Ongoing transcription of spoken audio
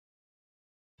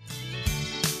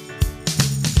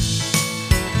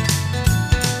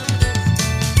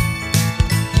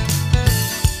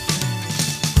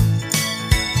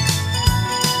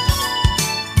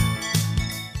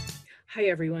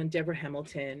everyone, Deborah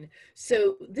Hamilton.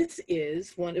 So this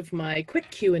is one of my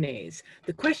quick Q&As.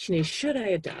 The question is, should I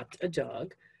adopt a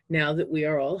dog now that we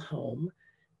are all home,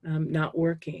 not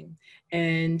working?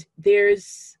 And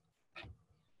there's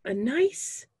a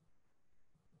nice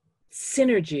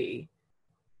synergy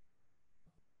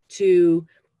to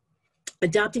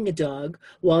adopting a dog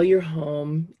while you're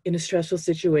home in a stressful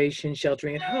situation,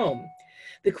 sheltering at home.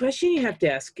 The question you have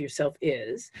to ask yourself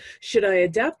is, should I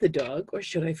adopt the dog or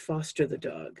should I foster the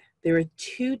dog? There are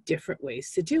two different ways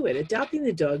to do it. Adopting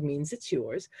the dog means it's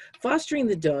yours. Fostering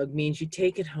the dog means you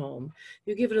take it home,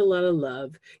 you give it a lot of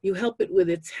love, you help it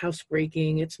with its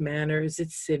housebreaking, its manners,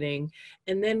 its sitting,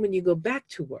 and then when you go back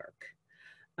to work,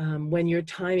 when your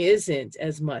time isn't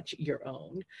as much your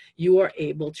own, you are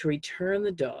able to return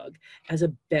the dog as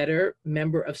a better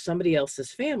member of somebody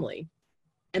else's family.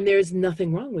 And there's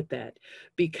nothing wrong with that,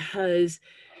 because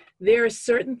there are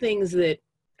certain things that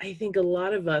I think a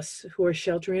lot of us who are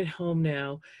sheltering at home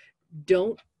now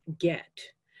don't get.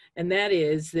 And that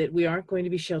is that we aren't going to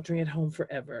be sheltering at home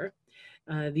forever.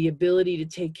 The ability to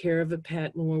take care of a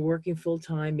pet when we're working full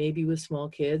time, maybe with small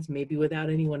kids, maybe without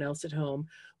anyone else at home,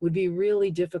 would be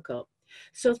really difficult.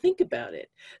 So think about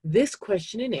it. This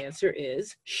question and answer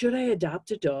is, should I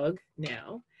adopt a dog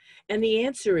now? And the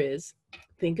answer is,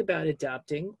 think about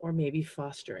adopting or maybe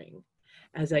fostering.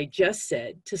 As I just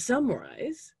said, to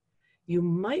summarize, you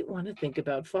might want to think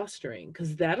about fostering,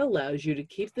 because that allows you to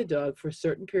keep the dog for a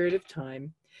certain period of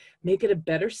time, make it a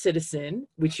better citizen,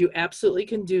 which you absolutely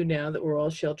can do now that we're all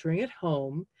sheltering at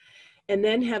home, and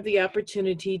then have the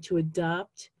opportunity to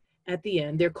adopt at the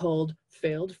end. They're called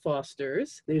failed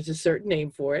fosters. There's a certain name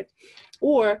for it.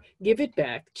 Or give it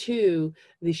back to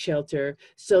the shelter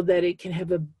so that it can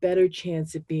have a better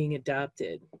chance at being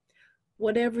adopted.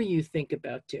 Whatever you think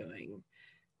about doing,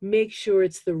 make sure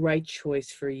it's the right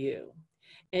choice for you.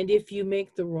 And if you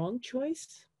make the wrong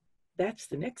choice, that's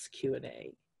the next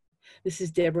Q&A. This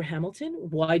is Deborah Hamilton,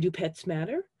 Why Do Pets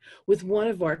Matter? With one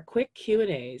of our quick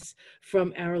Q&As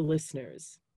from our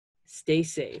listeners. Stay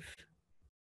safe.